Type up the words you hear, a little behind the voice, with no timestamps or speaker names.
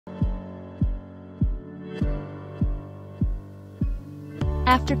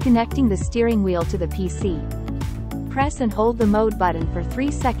After connecting the steering wheel to the PC, press and hold the mode button for 3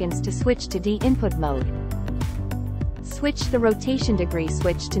 seconds to switch to Dinput mode. Switch the rotation degree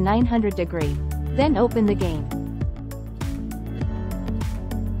switch to 900 degree, then open the game.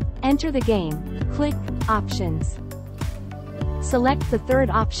 Enter the game, click Options. Select the third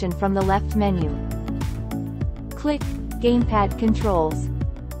option from the left menu. Click Gamepad Controls.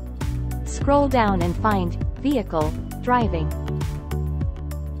 Scroll down and find Vehicle, Driving.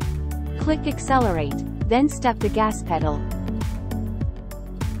 Click Accelerate, then step the gas pedal.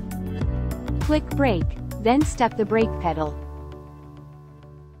 Click Brake, then step the brake pedal.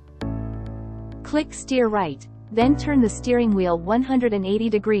 Click Steer Right, then turn the steering wheel 180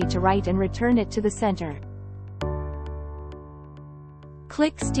 degree to right and return it to the center.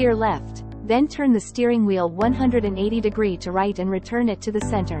 Click Steer Left, then turn the steering wheel 180 degree to right and return it to the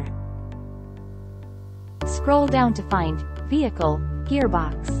center. Scroll down to find Vehicle,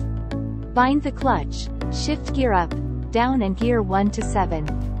 Gearbox. Bind the clutch, shift gear up, down and gear 1 to 7.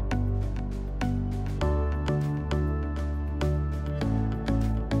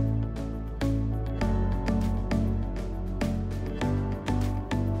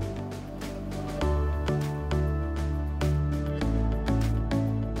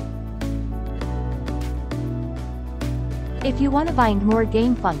 If you want to bind more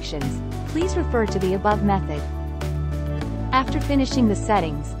game functions, please refer to the above method. After finishing the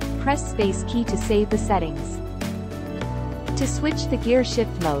settings, press space key to save the settings. To switch the gear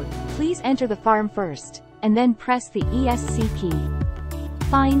shift mode, please enter the farm first, and then press the ESC key.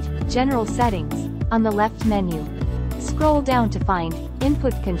 Find General Settings on the left menu. Scroll down to find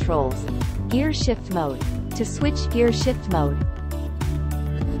Input Controls, Gear Shift Mode, to switch gear shift mode.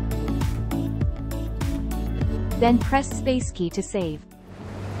 Then press space key to save.